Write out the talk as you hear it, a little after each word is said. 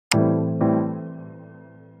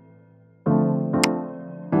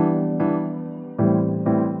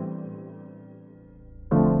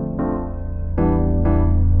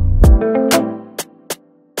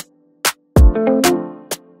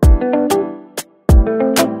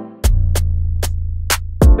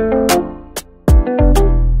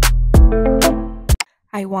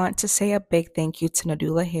want to say a big thank you to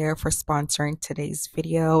Nadula Hair for sponsoring today's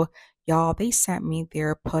video. Y'all, they sent me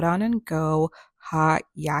their put on and go hot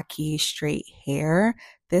yaki straight hair.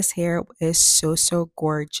 This hair is so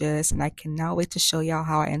gorgeous, and I cannot wait to show y'all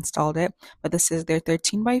how I installed it. But this is their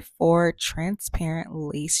 13 by 4 transparent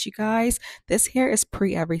lace, you guys. This hair is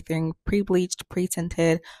pre-everything, pre-bleached,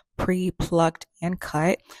 pre-tinted, pre-plucked, and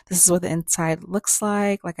cut. This is what the inside looks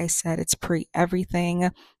like. Like I said, it's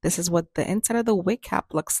pre-everything. This is what the inside of the wig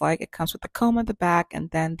cap looks like. It comes with the comb at the back and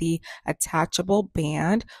then the attachable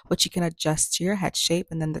band, which you can adjust to your head shape,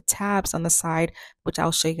 and then the tabs on the side, which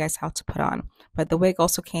I'll show you guys how to put on. But the wig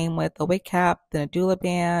also came with a wig cap, the Nadula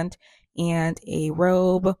band, and a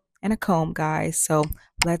robe and a comb, guys. So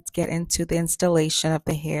let's get into the installation of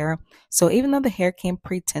the hair. So even though the hair came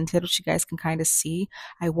pre-tinted, which you guys can kind of see,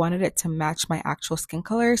 I wanted it to match my actual skin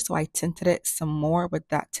color, so I tinted it some more with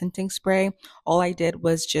that tinting spray. All I did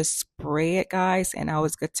was just spray it, guys, and I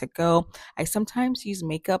was good to go. I sometimes use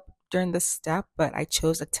makeup during this step, but I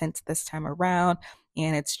chose a tint this time around,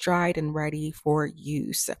 and it's dried and ready for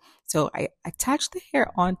use. So I attached the hair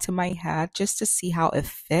onto my head just to see how it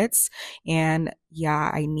fits. And yeah,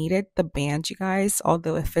 I needed the band, you guys.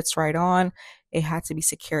 Although it fits right on, it had to be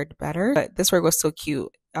secured better. But this wig was so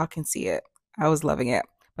cute. Y'all can see it. I was loving it.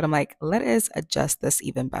 But I'm like, let us adjust this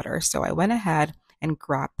even better. So I went ahead and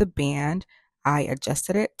grabbed the band. I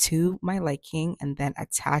adjusted it to my liking and then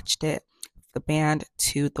attached the band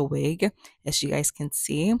to the wig. As you guys can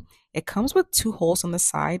see, it comes with 2 holes on the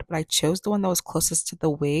side, but I chose the one that was closest to the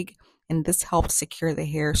wig, and this helped secure the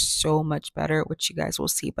hair so much better, which you guys will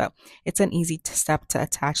see. But it's an easy step to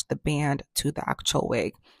attach the band to the actual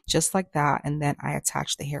wig, just like that. And then I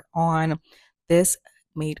attached the hair on. This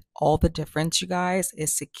made all the difference, you guys. It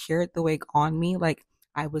secured the wig on me, like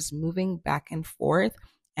I was moving back and forth,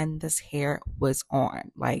 and this hair was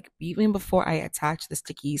on. Like even before I attached the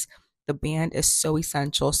stickies, the band is so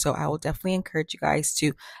essential. So I will definitely encourage you guys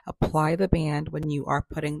to apply the band when you are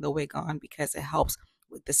putting the wig on, because it helps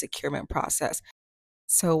with the securement process.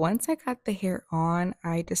 So once I got the hair on,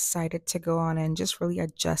 I decided to go on and just really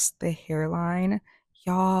adjust the hairline.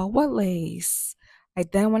 Y'all, what lace? I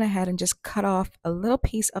then went ahead and just cut off a little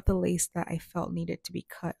piece of the lace that I felt needed to be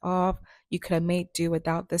cut off. You could have made do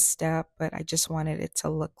without this step, but I just wanted it to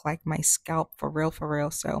look like my scalp for real.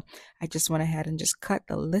 So I just went ahead and just cut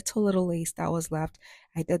the little lace that was left.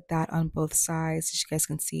 I did that on both sides. As you guys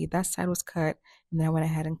can see, that side was cut, and then I went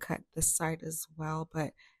ahead and cut this side as well.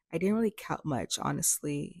 But I didn't really cut much,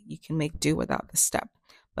 honestly. You can make do without the step.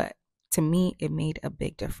 But to me, it made a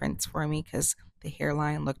big difference for me because the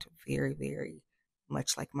hairline looked very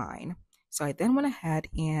much like mine. So I then went ahead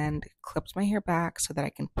and clipped my hair back so that I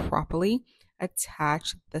can properly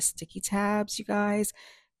attach the sticky tabs, you guys.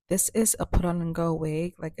 This is a put on and go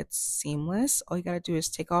wig, like it's seamless. All you gotta do is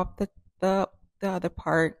take off the other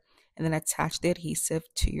part and then attach the adhesive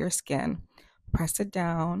to your skin. Press it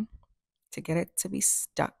down to get it to be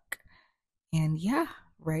stuck. And yeah,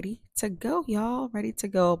 ready to go, y'all. Ready to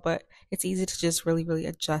go. But it's easy to just really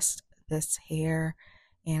adjust this hair.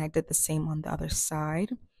 And I did the same on the other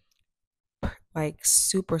side. Like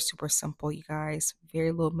super simple, you guys.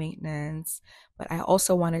 Very low maintenance. But I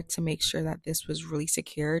also wanted to make sure that this was really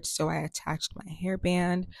secured, so I attached my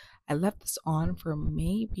hairband. I left this on for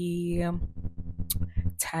maybe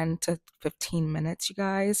 10 to 15 minutes, you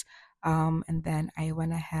guys. And then I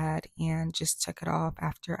went ahead and just took it off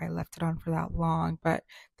after I left it on for that long. But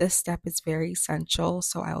this step is very essential,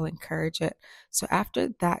 so I will encourage it. So after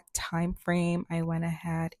that time frame, I went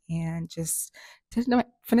ahead and just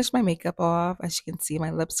finished my makeup off. As you can see, my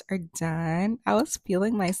lips are done. I was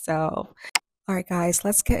feeling myself. All right, guys,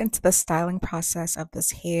 let's get into the styling process of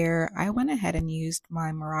this hair. I went ahead and used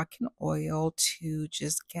my Moroccan oil to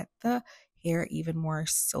just get the hair even more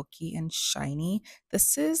silky and shiny.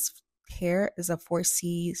 Hair is a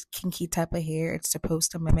 4C kinky type of hair. It's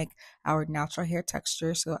supposed to mimic our natural hair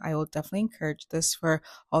texture, so I will definitely encourage this for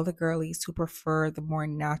all the girlies who prefer the more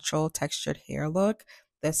natural textured hair look.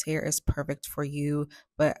 This hair is perfect for you.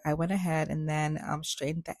 But I went ahead and then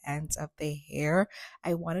straightened the ends of the hair.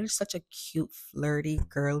 I wanted such a cute, flirty,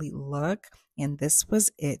 girly look, and this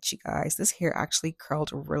was it, you guys. This hair actually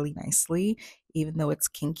curled really nicely, even though it's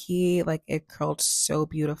kinky. Like, it curled so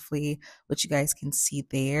beautifully, which you guys can see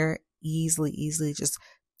there. Easily just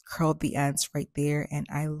curled the ends right there, and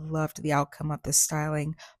I loved the outcome of this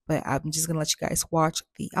styling. But I'm just gonna let you guys watch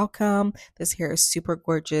the outcome. This hair is super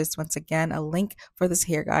gorgeous. Once again, a link for this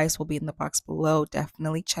hair, guys, will be in the box below.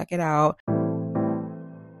 Definitely check it out.